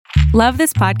Love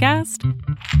this podcast?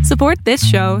 Support this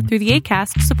show through the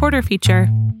Acast supporter feature.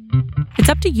 It's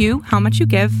up to you how much you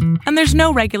give, and there's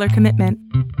no regular commitment.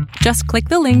 Just click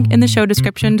the link in the show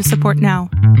description to support now.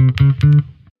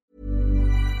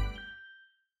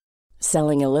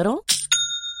 Selling a little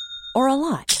or a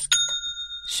lot?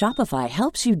 Shopify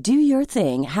helps you do your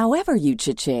thing however you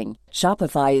cha-ching.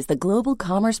 Shopify is the global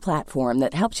commerce platform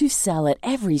that helps you sell at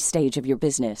every stage of your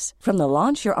business. From the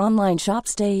launch your online shop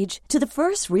stage to the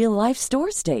first real-life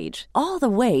store stage, all the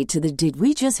way to the did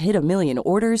we just hit a million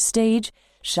orders stage.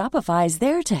 Shopify is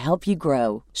there to help you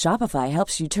grow. Shopify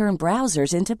helps you turn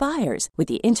browsers into buyers with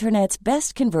the internet's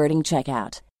best converting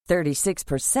checkout.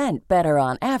 36% better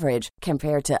on average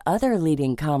compared to other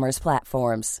leading commerce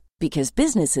platforms. Because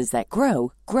businesses that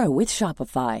grow, grow with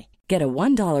Shopify. Get a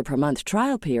 $1 per month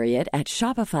trial period at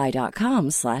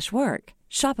shopify.com/work.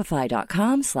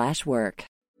 Shopify.com/work.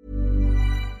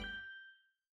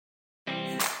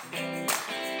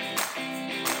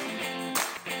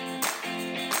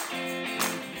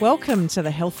 Welcome to the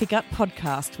Healthy Gut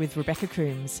Podcast with Rebecca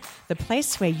Coombs, the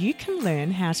place where you can learn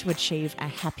how to achieve a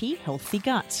happy, healthy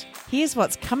gut. Here's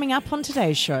what's coming up on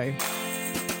today's show.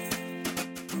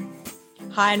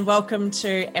 Hi, and welcome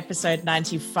to episode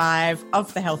 95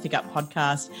 of the Healthy Gut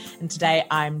Podcast. And today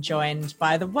I'm joined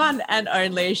by the one and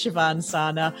only Shivan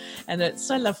Sarna. And it's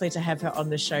so lovely to have her on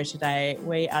the show today.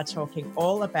 We are talking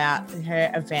all about her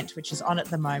event, which is on at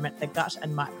the moment, the Gut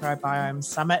and Microbiome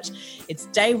Summit. It's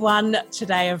day one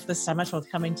today of the summit, or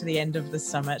coming to the end of the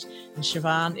summit. And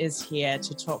Shivan is here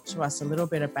to talk to us a little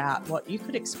bit about what you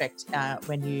could expect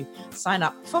when you sign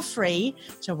up for free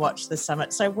to watch the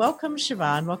summit. So welcome,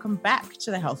 Shivan. Welcome back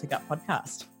to the Healthy Gut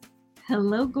Podcast.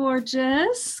 Hello,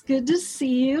 gorgeous. Good to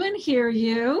see you and hear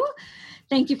you.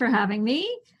 Thank you for having me.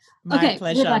 My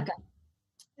pleasure. Rebecca,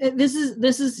 this is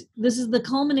the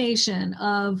culmination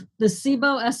of the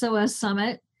SIBO SOS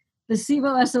Summit, the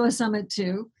SIBO SOS Summit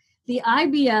 2, the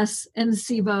IBS and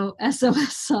SIBO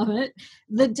SOS Summit,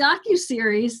 the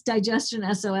docuseries Digestion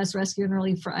SOS Rescue and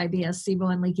Relief for IBS,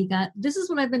 SIBO, and Leaky Gut. This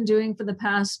is what I've been doing for the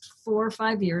past 4 or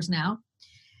 5 years now.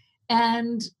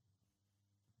 And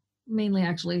mainly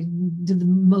actually did the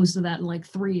most of that in like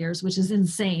 3 years, which is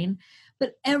insane.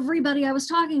 But everybody I was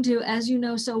talking to, as you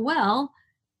know so well,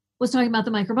 was talking about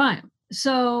the microbiome.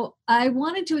 So I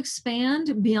wanted to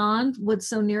expand beyond what's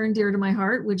so near and dear to my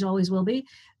heart, which always will be.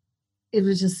 It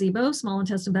was just SIBO, small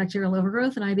intestine bacterial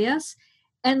overgrowth, and IBS.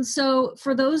 And so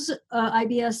for those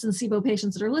IBS and SIBO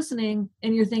patients that are listening,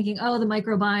 and you're thinking, oh, the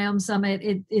microbiome summit,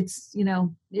 it's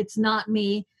not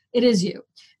me. It is you.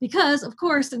 Because, of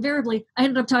course, invariably, I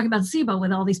ended up talking about SIBO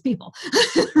with all these people,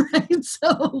 right?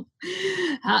 So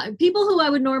people who I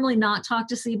would normally not talk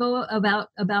to SIBO about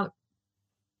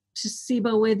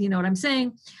SIBO with, you know what I'm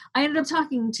saying? I ended up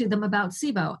talking to them about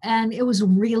SIBO, and it was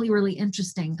really, really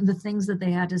interesting, the things that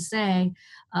they had to say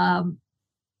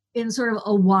in sort of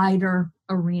a wider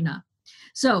arena.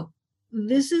 So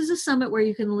this is a summit where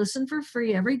you can listen for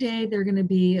free every day. They're going to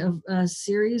be a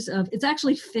series of, it's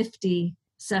actually 50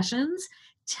 sessions.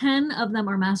 10 of them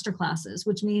are master classes,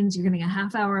 which means you're getting a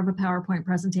half hour of a PowerPoint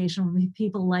presentation from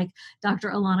people like Dr.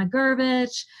 Alana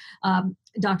Gurvich,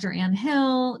 Dr. Ann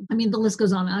Hill. I mean, the list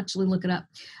goes on. I'll actually look it up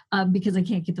because I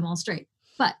can't keep them all straight.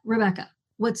 But Rebecca,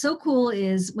 what's so cool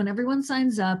is when everyone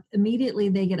signs up, immediately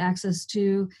they get access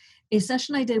to a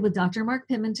session I did with Dr. Mark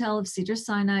Pimentel of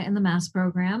Cedars-Sinai and the MASS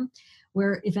program,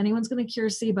 where if anyone's going to cure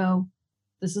SIBO,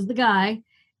 this is the guy,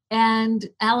 and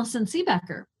Allison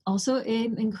Seebecker, also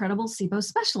an incredible SIBO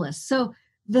specialist. So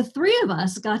the three of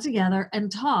us got together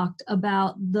and talked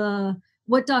about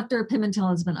what Dr. Pimentel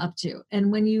has been up to.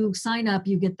 And when you sign up,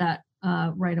 you get that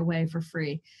right away for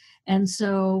free. And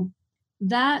so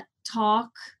that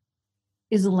talk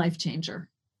is a life changer.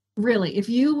 Really, if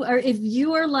you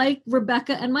are like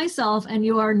Rebecca and myself and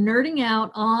you are nerding out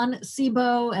on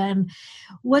SIBO and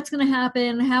what's going to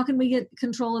happen, how can we get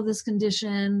control of this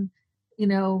condition, you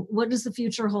know, what does the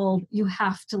future hold? You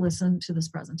have to listen to this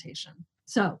presentation.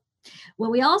 So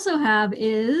what we also have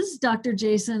is Dr.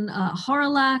 Jason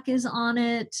Horolak is on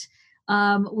it.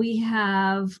 We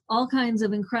have all kinds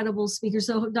of incredible speakers.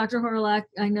 So Dr. Horolak,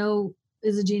 I know,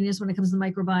 is a genius when it comes to the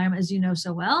microbiome, as you know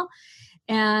so well.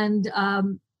 And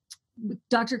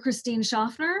Dr. Christine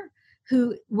Schaffner,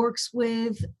 who works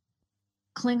with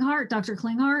Klinghardt, Dr.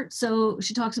 Klinghardt. So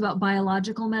she talks about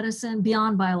biological medicine,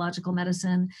 beyond biological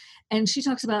medicine, and she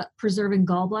talks about preserving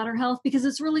gallbladder health because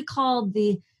it's really called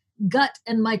the Gut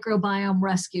and Microbiome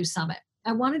Rescue Summit.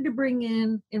 I wanted to bring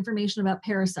in information about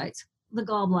parasites, the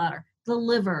gallbladder, the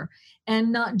liver,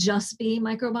 and not just be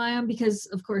microbiome, because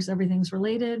of course everything's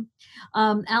related.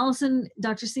 Allison,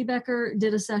 Dr. Seebecker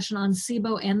did a session on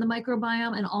SIBO and the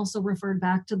microbiome, and also referred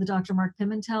back to the Dr. Mark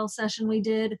Pimentel session we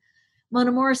did.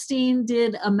 Mona Morstein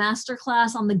did a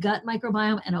masterclass on the gut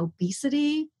microbiome and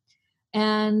obesity.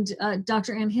 And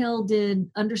Dr. Ann Hill did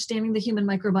Understanding the Human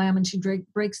Microbiome, and she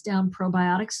breaks down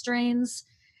probiotic strains.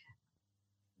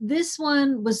 This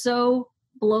one was so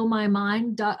blow my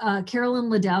mind. Carolyn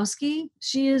Ladowski,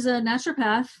 she is a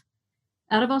naturopath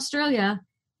out of Australia,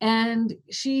 and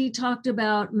she talked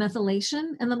about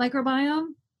methylation and the microbiome.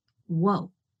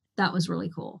 Whoa, that was really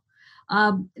cool.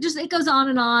 It goes on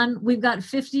and on. We've got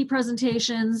 50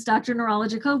 presentations. Dr. Nirala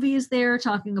Jacobi is there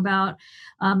talking about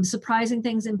surprising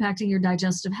things impacting your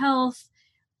digestive health.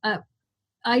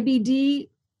 IBD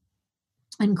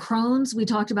and Crohn's, we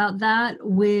talked about that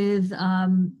with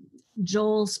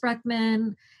Joel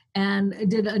Spreckman, and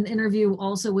did an interview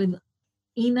also with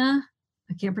Ina.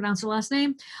 I can't pronounce her last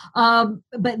name,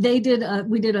 but we did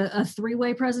a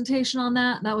three-way presentation on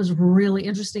that. That was really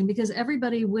interesting because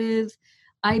everybody with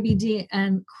IBD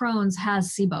and Crohn's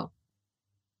has SIBO.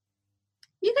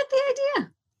 You get the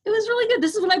idea. It was really good.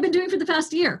 This is what I've been doing for the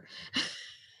past year.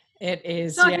 It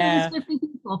is, talking yeah. to 50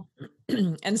 people.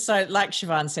 And so, like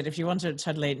Shivan said, if you want to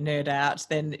totally nerd out,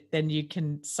 then you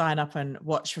can sign up and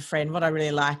watch for free. And what I really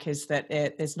like is that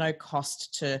there's no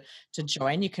cost to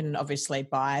join. You can obviously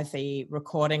buy the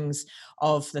recordings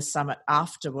of the summit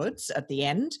afterwards at the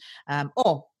end,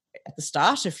 or at the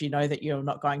start if you know that you're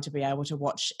not going to be able to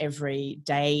watch every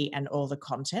day and all the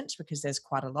content, because there's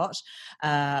quite a lot.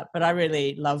 But I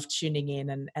really love tuning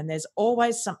in, and there's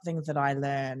always something that I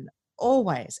learn.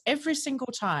 Always, every single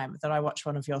time that I watch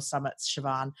one of your summits,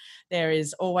 Shivan, there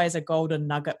is always a golden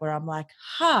nugget where I'm like,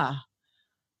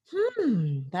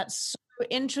 that's so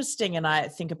interesting. And I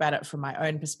think about it from my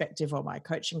own perspective or my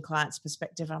coaching clients'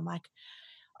 perspective. I'm like,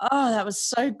 oh, that was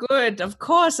so good. Of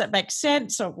course, it makes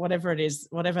sense, or whatever it is,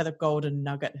 whatever the golden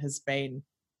nugget has been.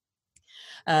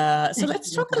 So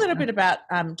let's talk a little bit about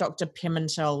Dr.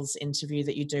 Pimentel's interview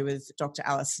that you do with Dr.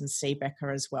 Alison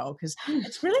Seebecker as well, because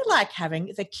it's really like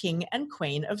having the king and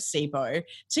queen of SIBO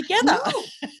together.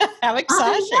 How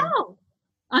exciting.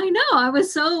 I know. I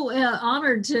was so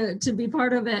honored to be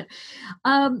part of it.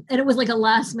 And it was like a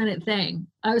last minute thing.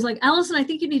 I was like, Alison, I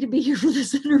think you need to be here for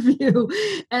this interview.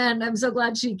 And I'm so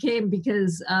glad she came,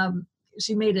 because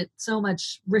she made it so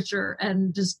much richer,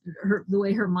 and just the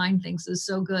way her mind thinks is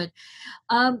so good.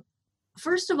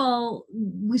 First of all,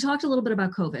 we talked a little bit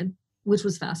about COVID, which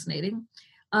was fascinating.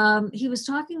 He was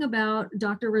talking about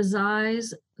Dr.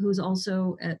 Razai's, who's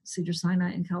also at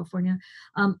Cedars-Sinai in California,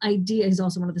 idea, he's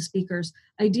also one of the speakers,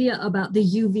 idea about the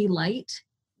UV light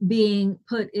being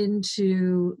put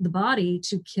into the body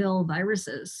to kill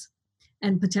viruses,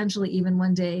 and potentially even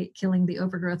one day killing the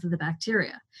overgrowth of the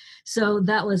bacteria. So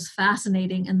that was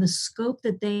fascinating. And the scope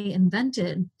that they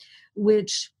invented,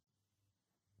 which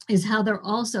is how they're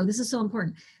also, this is so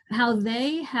important, how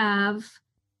they have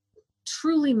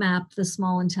truly mapped the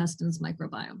small intestine's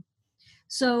microbiome.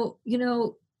 So,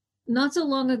 not so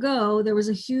long ago, there was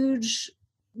a huge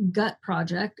gut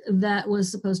project that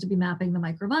was supposed to be mapping the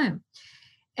microbiome.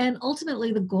 And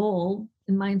ultimately, the goal,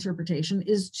 in my interpretation,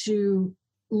 is to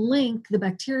link the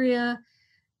bacteria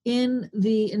in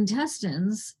the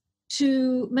intestines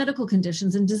to medical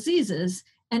conditions and diseases,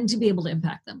 and to be able to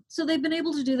impact them. So they've been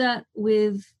able to do that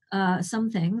with some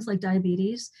things like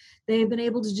diabetes. They've been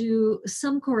able to do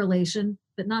some correlation,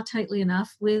 but not tightly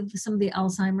enough, with some of the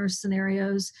Alzheimer's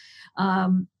scenarios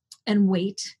and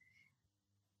weight.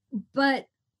 But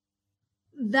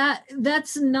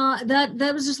that's not,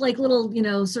 that was just like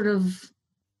little, sort of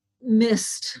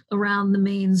mist around the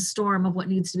main storm of what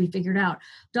needs to be figured out.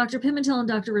 Dr. Pimentel and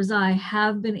Dr. Razai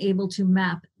have been able to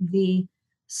map the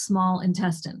small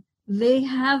intestine. They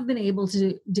have been able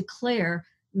to declare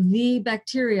the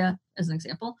bacteria, as an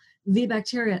example, the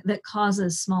bacteria that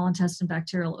causes small intestine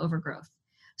bacterial overgrowth.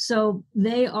 So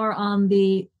they are on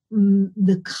the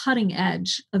cutting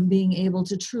edge of being able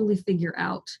to truly figure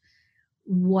out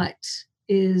what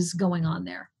is going on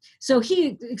there. So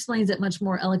he explains it much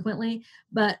more eloquently,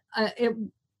 but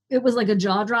it was like a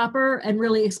jaw dropper, and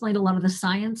really explained a lot of the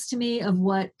science to me of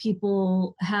what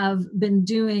people have been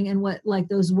doing, and what like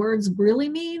those words really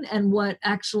mean, and what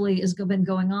actually has been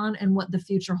going on, and what the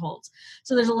future holds.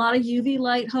 So there's a lot of UV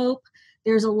light hope.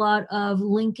 There's a lot of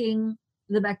linking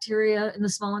the bacteria in the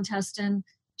small intestine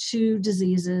to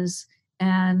diseases.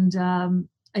 And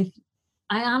I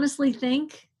honestly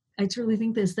think, I truly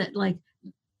think this, that like,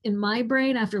 in my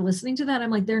brain, after listening to that, I'm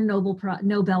like, they're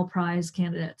Nobel Prize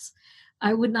candidates.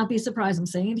 I would not be surprised, I'm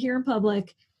saying it here in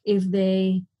public, if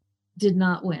they did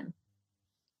not win.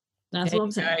 That's There what I'm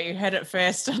you go. saying. You heard it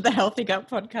first on the Healthy Gut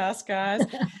podcast, guys.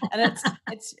 And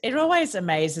it always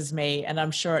amazes me, and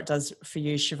I'm sure it does for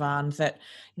you, Shivan, that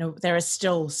there are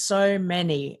still so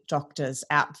many doctors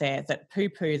out there that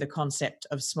poo-poo the concept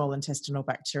of small intestinal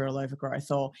bacterial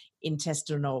overgrowth or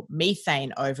intestinal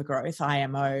methane overgrowth,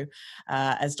 IMO,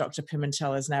 as Dr.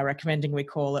 Pimentel is now recommending we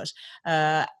call it.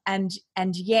 And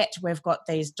yet we've got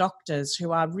these doctors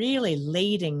who are really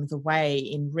leading the way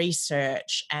in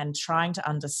research and trying to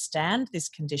understand this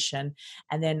condition.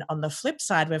 And then on the flip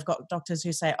side, we've got doctors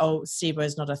who say, oh, SIBO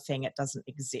is not a thing, it doesn't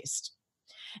exist.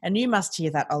 And you must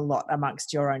hear that a lot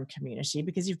amongst your own community,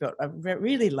 because you've got a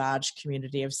really large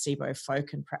community of SIBO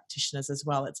folk and practitioners as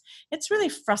well. It's really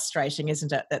frustrating,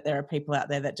 isn't it, that there are people out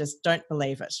there that just don't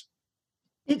believe it?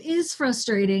 It is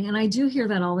frustrating, and I do hear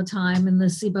that all the time in the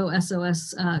SIBO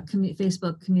SOS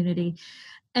Facebook community.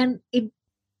 And it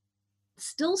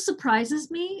still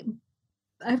surprises me.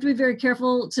 I have to be very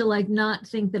careful to not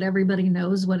think that everybody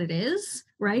knows what it is,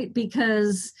 right?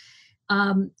 Because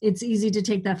it's easy to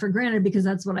take that for granted, because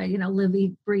that's what I, live,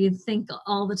 eat, breathe, think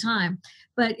all the time.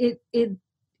 But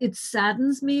it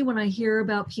saddens me when I hear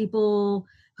about people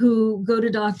who go to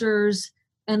doctors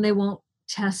and they won't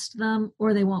test them,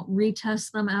 or they won't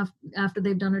retest them after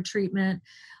they've done a treatment,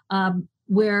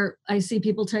 where I see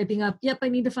people typing up, yep, I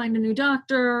need to find a new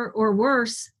doctor, or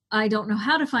worse, I don't know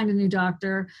how to find a new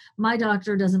doctor. My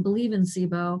doctor doesn't believe in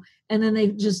SIBO. And then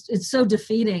it's so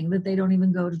defeating that they don't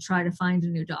even go to try to find a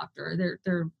new doctor.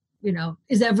 They're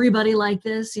is everybody like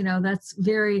this? That's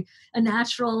a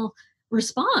natural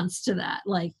response to that.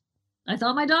 Like, I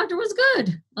thought my doctor was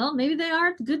good. Well, maybe they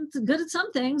are good at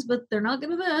some things, but they're not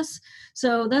good at this.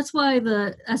 So that's why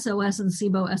the SOS and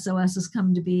SIBO SOS has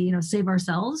come to be, save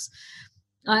ourselves.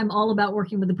 I'm all about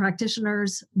working with the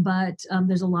practitioners, but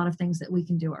there's a lot of things that we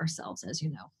can do ourselves, as you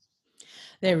know.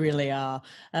 There really are.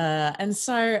 And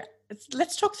so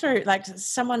let's talk through,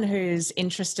 someone who's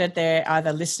interested, they're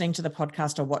either listening to the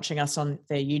podcast or watching us on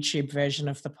their YouTube version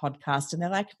of the podcast, and they're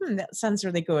like, that sounds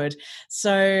really good.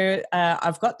 So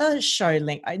I've got the show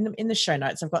link in the show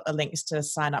notes. I've got the links to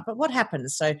sign up. But what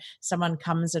happens? So someone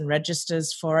comes and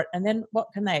registers for it, and then what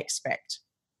can they expect?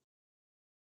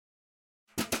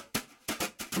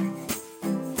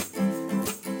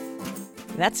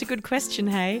 That's a good question,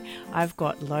 hey? I've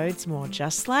got loads more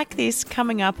just like this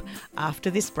coming up after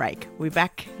this break. We'll be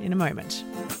back in a moment.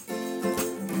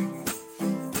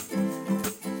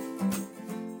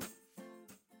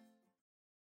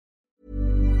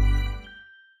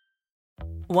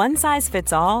 One size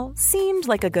fits all seemed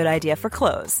like a good idea for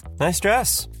clothes. Nice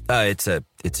dress. It's a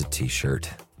t-shirt.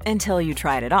 Until you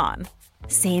tried it on.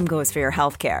 Same goes for your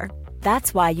healthcare.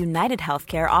 That's why United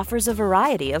Healthcare offers a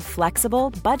variety of flexible,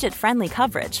 budget-friendly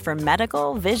coverage for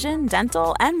medical, vision,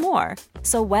 dental, and more.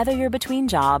 So whether you're between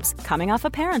jobs, coming off a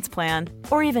parent's plan,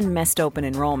 or even missed open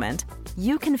enrollment,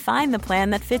 you can find the plan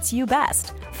that fits you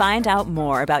best. Find out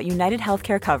more about United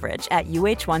Healthcare coverage at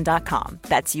uh1.com.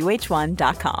 That's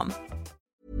uh1.com.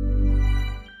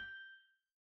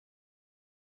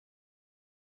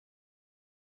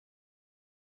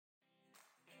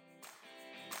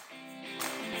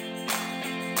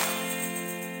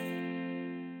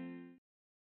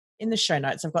 In the show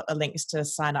notes, I've got the links to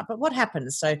sign up. But what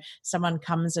happens? So someone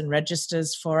comes and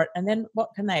registers for it, and then what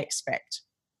can they expect?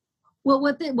 Well,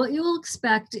 what you will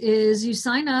expect is you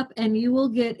sign up and you will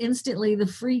get instantly the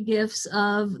free gifts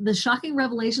of the shocking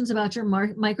revelations about your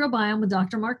microbiome with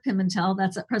Dr. Mark Pimentel.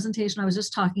 That's that presentation I was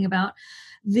just talking about.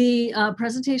 The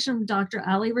presentation from Dr.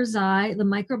 Ali Rezai, the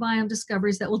microbiome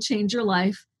discoveries that will change your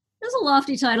life. It's a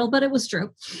lofty title, but it was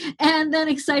true. And then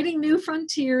Exciting New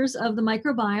Frontiers of the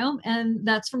Microbiome, and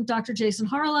that's from Dr. Jason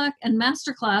Harlech, and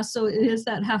Masterclass, so it is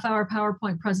that half-hour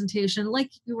PowerPoint presentation, like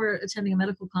you were attending a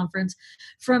medical conference,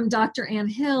 from Dr. Ann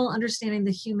Hill, Understanding the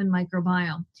Human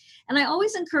Microbiome. And I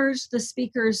always encourage the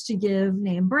speakers to give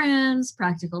name brands,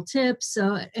 practical tips,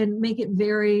 and make it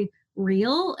very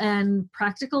real and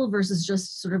practical versus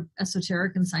just sort of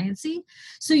esoteric and sciencey.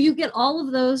 So you get all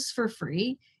of those for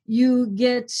free. You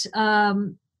get,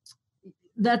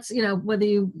 that's, whether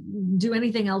you do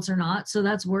anything else or not. So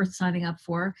that's worth signing up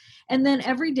for. And then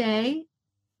every day,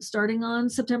 starting on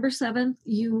September 7th,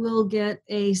 you will get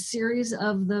a series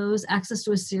of those, access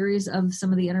to a series of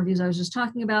some of the interviews I was just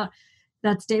talking about.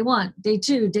 That's day 1, day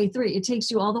 2, day 3. It takes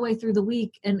you all the way through the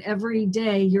week. And every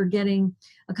day you're getting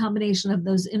a combination of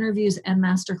those interviews and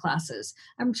master classes.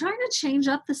 I'm trying to change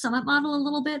up the summit model a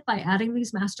little bit by adding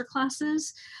these master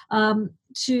classes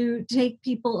to take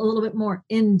people a little bit more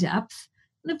in depth.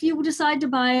 And if you decide to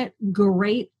buy it,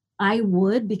 great. I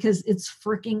would, because it's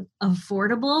freaking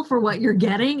affordable for what you're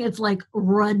getting. It's like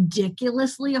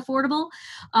ridiculously affordable.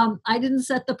 I didn't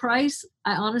set the price.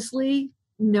 I honestly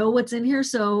know what's in here,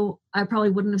 so I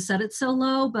probably wouldn't have set it so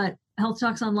low, but Health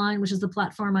Talks Online, which is the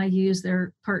platform I use,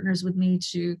 they're partners with me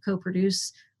to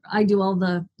co-produce. I do all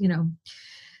the,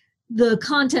 the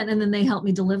content, and then they help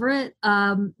me deliver it.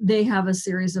 They have a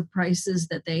series of prices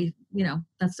that they,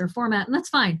 that's their format, and that's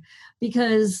fine,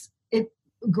 because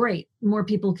great, more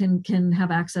people can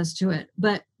have access to it.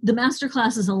 But the master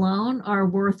classes alone are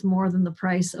worth more than the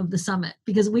price of the summit,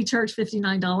 because we charge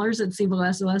 $59 at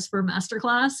SIBO SOS for a master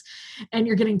class, and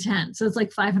you're getting 10. So it's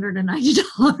like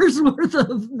 $590 worth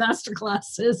of master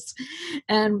classes.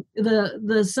 And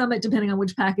the summit, depending on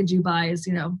which package you buy, is,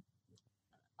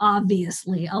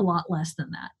 obviously a lot less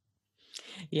than that.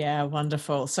 Yeah,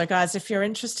 wonderful. So guys, if you're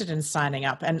interested in signing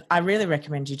up, and I really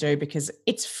recommend you do, because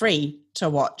it's free to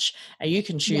watch. You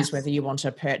can choose whether you want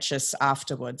to purchase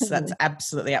afterwards. Totally. That's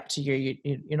absolutely up to you.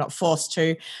 You're not forced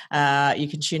to. You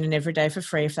can tune in every day for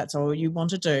free if that's all you want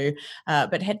to do.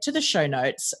 But head to the show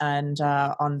notes and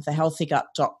on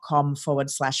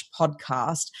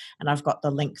thehealthygut.com/podcast. And I've got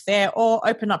the link there, or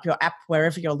open up your app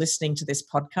wherever you're listening to this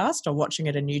podcast or watching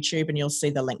it on YouTube, and you'll see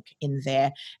the link in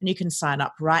there, and you can sign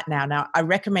up right now. Now, I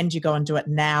recommend you go and do it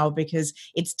now, because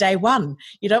it's day one.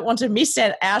 You don't want to miss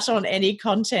out on any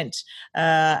content.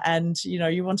 And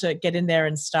you want to get in there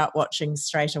and start watching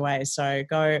straight away. So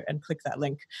go and click that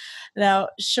link. Now,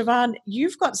 Shivan,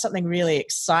 you've got something really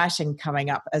exciting coming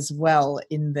up as well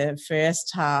in the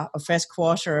first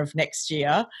quarter of next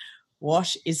year.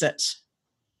 What is it?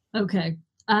 Okay.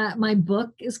 My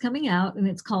book is coming out, and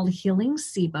it's called Healing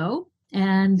SIBO.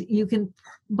 And you can,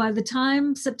 by the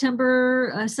time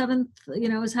September 7th,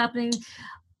 is happening,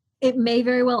 it may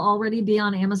very well already be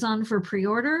on Amazon for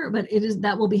pre-order, but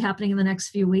that will be happening in the next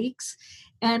few weeks.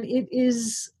 And it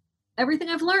is everything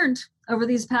I've learned over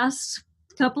these past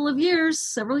several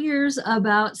years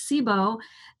about SIBO.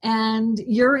 And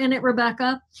you're in it,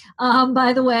 Rebecca,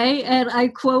 by the way. And I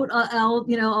quote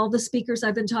all the speakers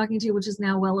I've been talking to, which is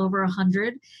now well over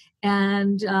 100.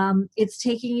 And it's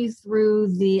taking you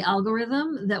through the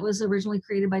algorithm that was originally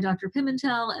created by Dr.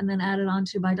 Pimentel and then added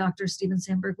onto by Dr. Stephen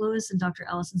Sandberg Lewis and Dr.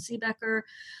 Allison Seebecker,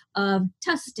 of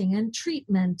testing and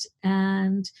treatment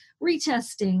and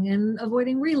retesting and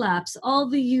avoiding relapse, all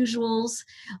the usuals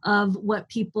of what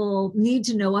people need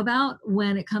to know about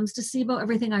when it comes to SIBO,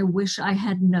 everything I wish I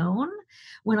had known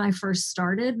when I first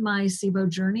started my SIBO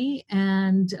journey,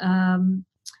 and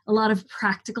a lot of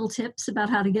practical tips about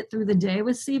how to get through the day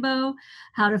with SIBO,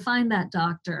 how to find that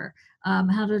doctor,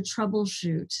 how to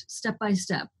troubleshoot step by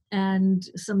step, and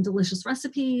some delicious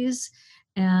recipes,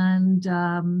 and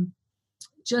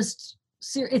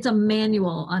it's a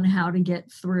manual on how to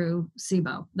get through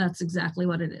SIBO. That's exactly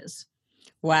what it is.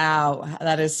 Wow,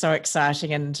 that is so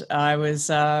exciting. And I was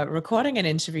recording an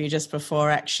interview just before,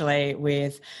 actually,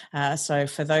 with, so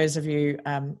for those of you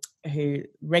who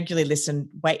regularly listen,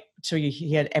 wait till you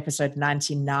hear episode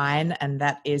 99, and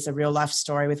that is a real life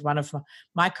story with one of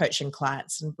my coaching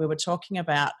clients. And we were talking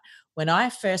about when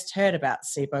I first heard about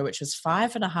SIBO, which was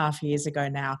 5.5 years ago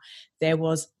now, there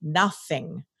was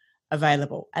nothing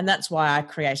available. And that's why I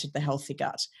created The Healthy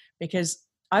Gut, because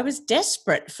I was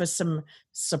desperate for some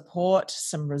support,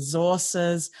 some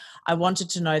resources. I wanted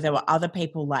to know there were other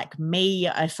people like me.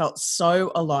 I felt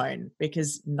so alone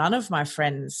because none of my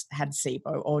friends had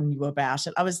SIBO or knew about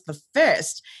it. I was the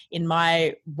first in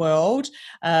my world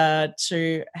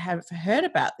to have heard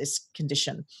about this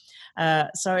condition.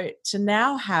 So to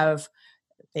now have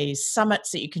these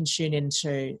summits that you can tune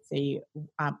into, the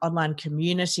online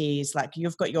communities, like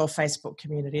you've got your Facebook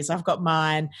communities, I've got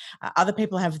mine, other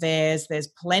people have theirs. There's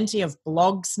plenty of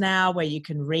blogs now where you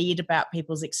can read about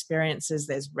people's experiences.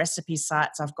 There's recipe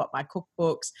sites. I've got my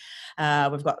cookbooks.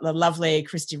 We've got the lovely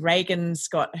Christy Reagan's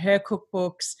got her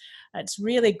cookbooks. It's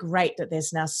really great that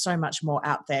there's now so much more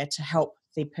out there to help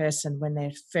the person when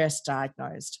they're first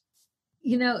diagnosed.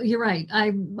 You're right.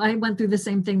 I went through the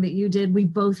same thing that you did. We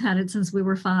both had it since we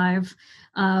were 5.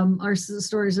 Our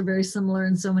stories are very similar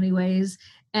in so many ways.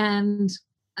 And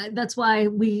that's why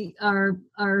we are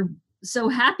so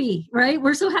happy, right?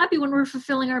 We're so happy when we're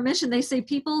fulfilling our mission. They say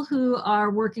people who are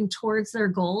working towards their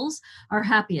goals are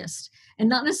happiest. And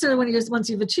not necessarily once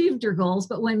you've achieved your goals,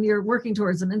 but when you're working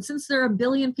towards them. And since there are 1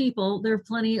 billion people, there are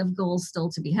plenty of goals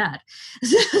still to be had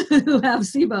who have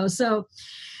SIBO. So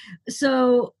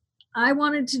I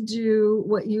wanted to do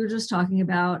what you were just talking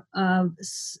about, of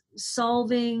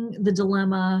solving the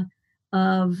dilemma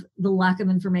of the lack of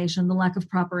information, the lack of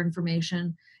proper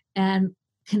information, and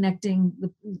connecting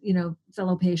with,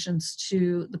 fellow patients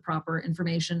to the proper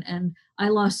information. And I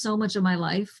lost so much of my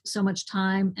life, so much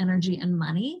time, energy, and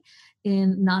money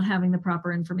in not having the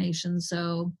proper information.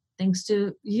 So thanks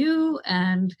to you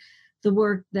and the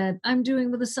work that I'm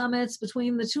doing with the summits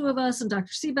between the two of us and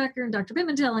Dr. Seebecker and Dr.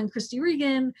 Pimentel and Christy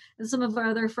Regan and some of our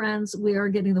other friends, we are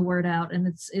getting the word out, and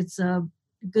it's a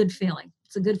good feeling.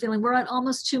 It's a good feeling. We're at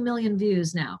almost 2 million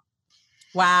views now.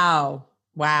 Wow.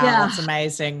 Yeah. That's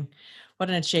amazing. What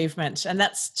an achievement. And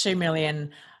that's 2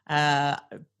 million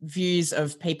views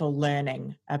of people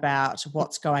learning about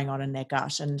what's going on in their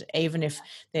gut. And even if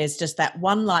there's just that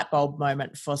one light bulb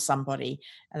moment for somebody,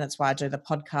 and that's why I do the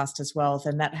podcast as well,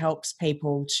 then that helps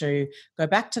people to go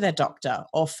back to their doctor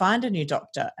or find a new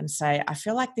doctor and say, I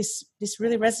feel like this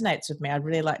really resonates with me. I'd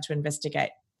really like to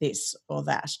investigate this or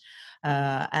that.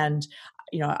 And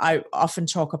I often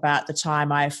talk about the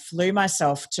time I flew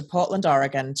myself to Portland,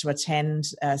 Oregon to attend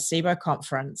a SIBO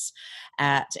conference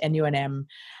at NUNM.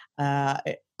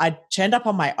 I turned up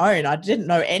on my own. I didn't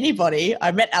know anybody.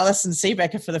 I met Alison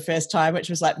Seebecker for the first time, which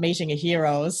was like meeting a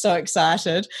hero. I was so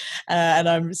excited. And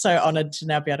I'm so honored to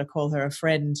now be able to call her a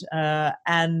friend.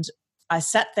 And I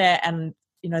sat there and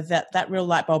that real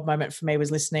light bulb moment for me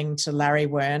was listening to Larry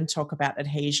Wern talk about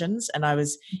adhesions. And I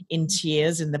was in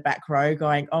tears in the back row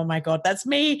going, oh my God, that's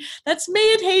me. That's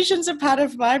me. Adhesions are part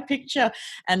of my picture.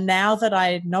 And now that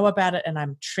I know about it and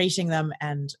I'm treating them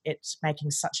and it's making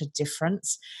such a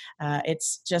difference,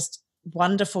 it's just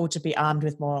wonderful to be armed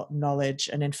with more knowledge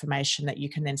and information that you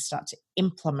can then start to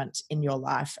implement in your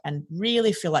life and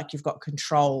really feel like you've got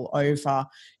control over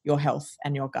your health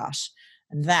and your gut.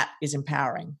 And that is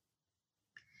empowering.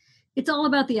 It's all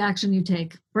about the action you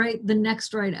take, right? The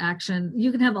next right action. You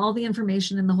can have all the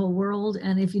information in the whole world,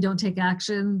 and if you don't take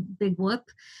action, big whoop.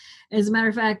 As a matter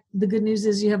of fact, the good news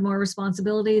is you have more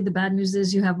responsibility. The bad news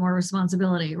is you have more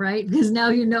responsibility, right? Because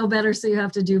now you know better, so you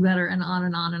have to do better, and on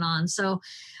and on and on. So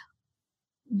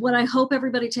what I hope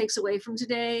everybody takes away from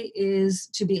today is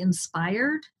to be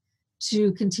inspired,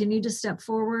 to continue to step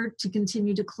forward, to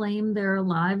continue to claim their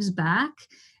lives back,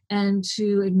 and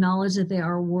to acknowledge that they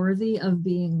are worthy of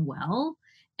being well,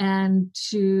 and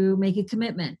to make a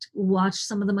commitment. Watch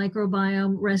some of the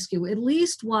microbiome rescue. At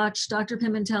least watch Dr.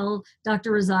 Pimentel,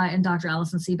 Dr. Razai, and Dr.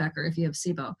 Alison Seebecker if you have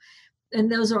SIBO.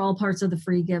 And those are all parts of the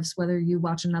free gifts, whether you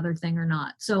watch another thing or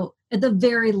not. So at the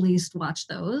very least, watch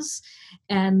those,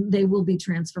 and they will be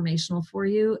transformational for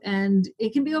you. And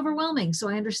it can be overwhelming, so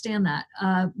I understand that.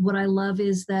 What I love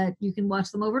is that you can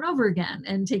watch them over and over again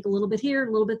and take a little bit here,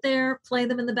 a little bit there, play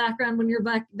them in the background when you're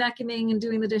vacuuming and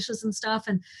doing the dishes and stuff,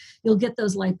 and you'll get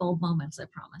those light bulb moments, I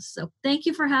promise. So thank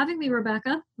you for having me,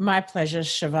 Rebecca. My pleasure,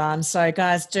 Shivan. So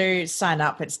guys, do sign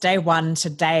up. It's day 1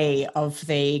 today of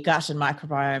the Gut and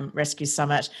Microbiome Rescue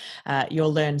Summit.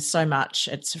 You'll learn so much.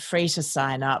 It's free to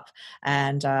sign up.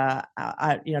 And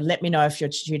let me know if you're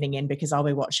tuning in, because I'll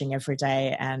be watching every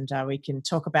day, and we can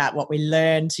talk about what we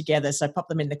learn together. So pop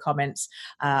them in the comments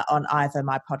on either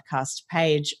my podcast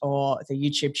page or the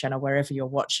YouTube channel, wherever you're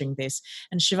watching this.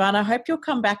 And Shivan, I hope you'll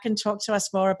come back and talk to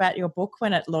us more about your book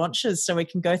when it launches, so we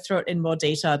can go through it in more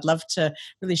detail. I'd love to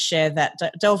really share that,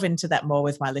 delve into that more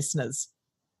with my listeners.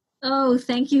 Oh,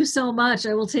 thank you so much.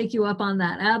 I will take you up on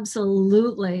that.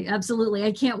 Absolutely. Absolutely.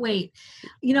 I can't wait.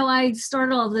 I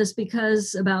started all of this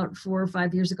because about 4 or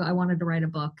 5 years ago, I wanted to write a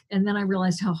book. And then I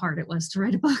realized how hard it was to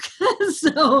write a book.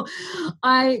 So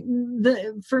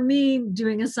for me,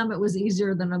 doing a summit was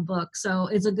easier than a book. So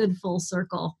it's a good full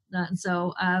circle. And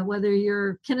so whether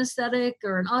you're kinesthetic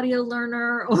or an audio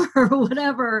learner or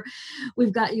whatever,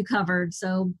 we've got you covered.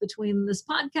 So between this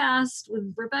podcast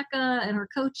with Rebecca and her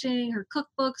coaching, her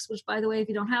cookbooks, which, by the way, if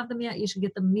you don't have them yet, you should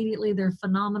get them immediately. They're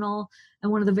phenomenal.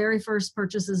 And one of the very first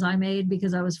purchases I made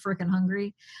because I was frickin'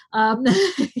 hungry.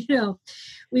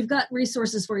 We've got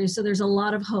resources for you. So there's a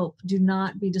lot of hope. Do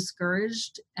not be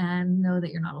discouraged, and know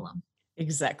that you're not alone.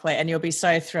 Exactly. And you'll be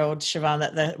so thrilled, Shivan,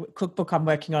 that the cookbook I'm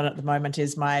working on at the moment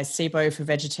is my SIBO for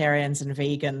vegetarians and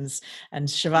vegans. And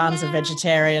Shivan's a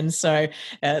vegetarian, so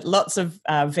lots of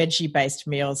veggie-based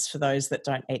meals for those that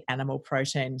don't eat animal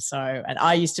protein. So, and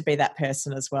I used to be that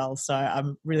person as well. So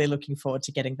I'm really looking forward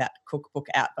to getting that cookbook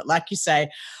out. But like you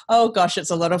say, oh gosh, it's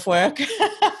a lot of work.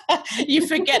 You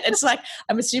forget. It's like,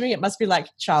 I'm assuming it must be like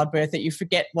childbirth, that you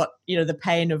forget what, the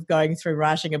pain of going through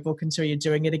writing a book until you're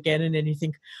doing it again. And then you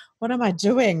think, what am I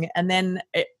doing? And then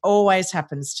it always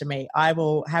happens to me. I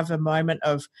will have a moment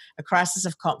of a crisis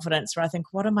of confidence where I think,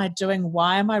 what am I doing?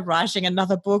 Why am I writing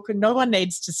another book? And no one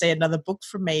needs to see another book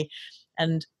from me.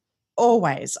 And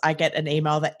always I get an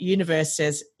email that universe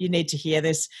says, you need to hear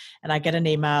this. And I get an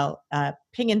email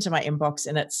ping into my inbox,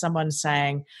 and it's someone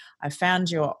saying, I found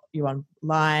you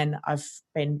online. I've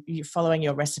been following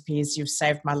your recipes. You've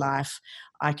saved my life.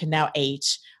 I can now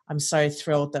eat. I'm so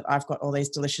thrilled that I've got all these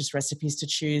delicious recipes to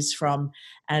choose from.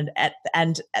 And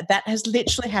that has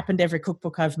literally happened every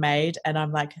cookbook I've made. And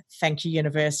I'm like, thank you,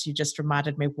 universe. You just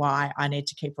reminded me why I need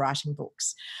to keep writing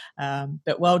books.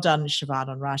 But well done, Shivan,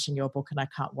 on writing your book. And I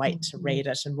can't wait to read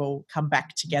it. And we'll come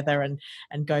back together and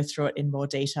go through it in more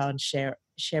detail and share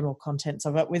more contents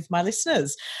of it with my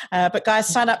listeners. But guys,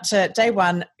 sign up to Day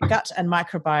 1 Gut and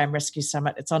Microbiome Rescue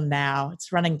Summit. It's on now.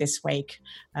 It's running this week.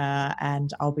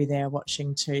 And I'll be there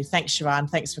watching too. Thanks, Shivan.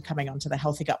 Thanks for coming on to the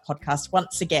Healthy Gut podcast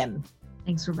once again.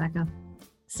 Thanks, Rebecca.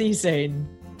 See you soon.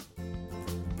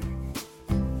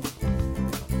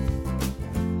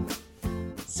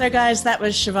 So guys, that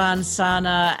was Shivan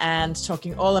Sarna and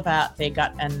talking all about the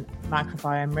Gut and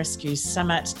Microbiome Rescue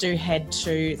Summit. Do head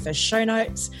to the show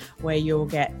notes where you'll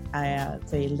get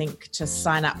the link to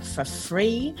sign up for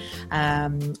free.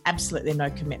 Absolutely no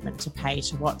commitment to pay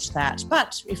to watch that.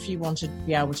 But if you want to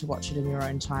be able to watch it in your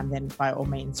own time, then by all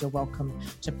means, you're welcome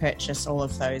to purchase all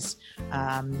of those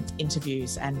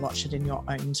interviews and watch it in your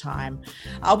own time.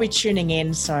 I'll be tuning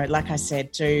in. So like I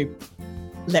said, do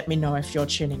let me know if you're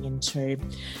tuning in too.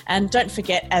 And don't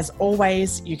forget, as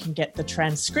always, you can get the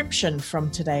transcription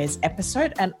from today's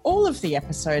episode and all of the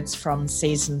episodes from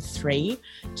season 3.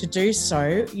 To do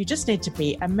so, you just need to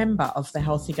be a member of the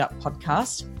Healthy Gut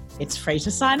podcast. It's free to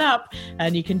sign up,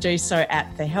 and you can do so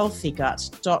at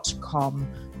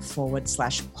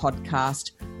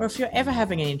thehealthygut.com/podcast. Or if you're ever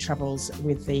having any troubles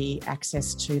with the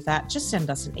access to that, just send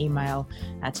us an email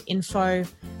at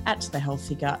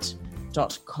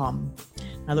info@thehealthygut.com.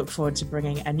 I look forward to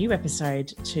bringing a new episode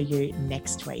to you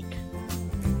next week.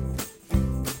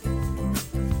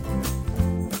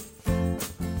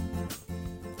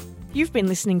 You've been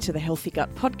listening to the Healthy Gut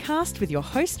podcast with your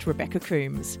host, Rebecca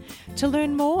Coombs. To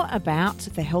learn more about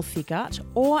the Healthy Gut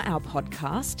or our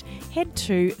podcast, head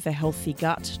to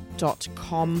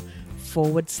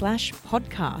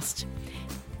thehealthygut.com/podcast.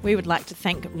 We would like to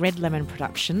thank Red Lemon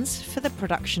Productions for the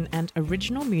production and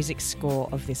original music score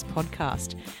of this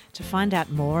podcast. To find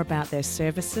out more about their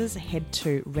services, head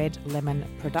to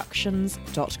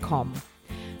redlemonproductions.com.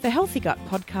 The Healthy Gut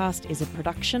podcast is a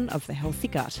production of The Healthy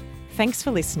Gut. Thanks for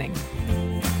listening.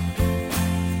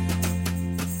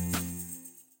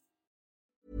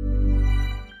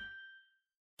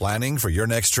 Planning for your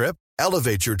next trip?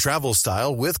 Elevate your travel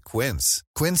style with Quince.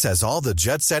 Quince has all the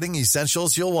jet-setting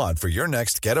essentials you'll want for your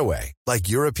next getaway, like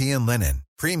European linen,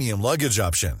 premium luggage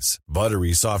options,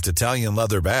 buttery soft Italian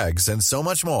leather bags, and so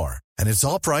much more. And it's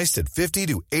all priced at 50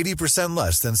 to 80%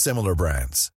 less than similar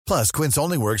brands. Plus, Quince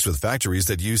only works with factories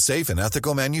that use safe and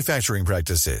ethical manufacturing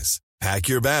practices. Pack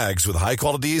your bags with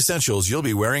high-quality essentials you'll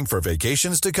be wearing for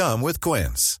vacations to come with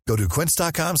Quince. Go to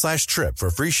quince.com/trip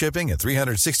for free shipping and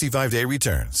 365-day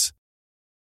returns.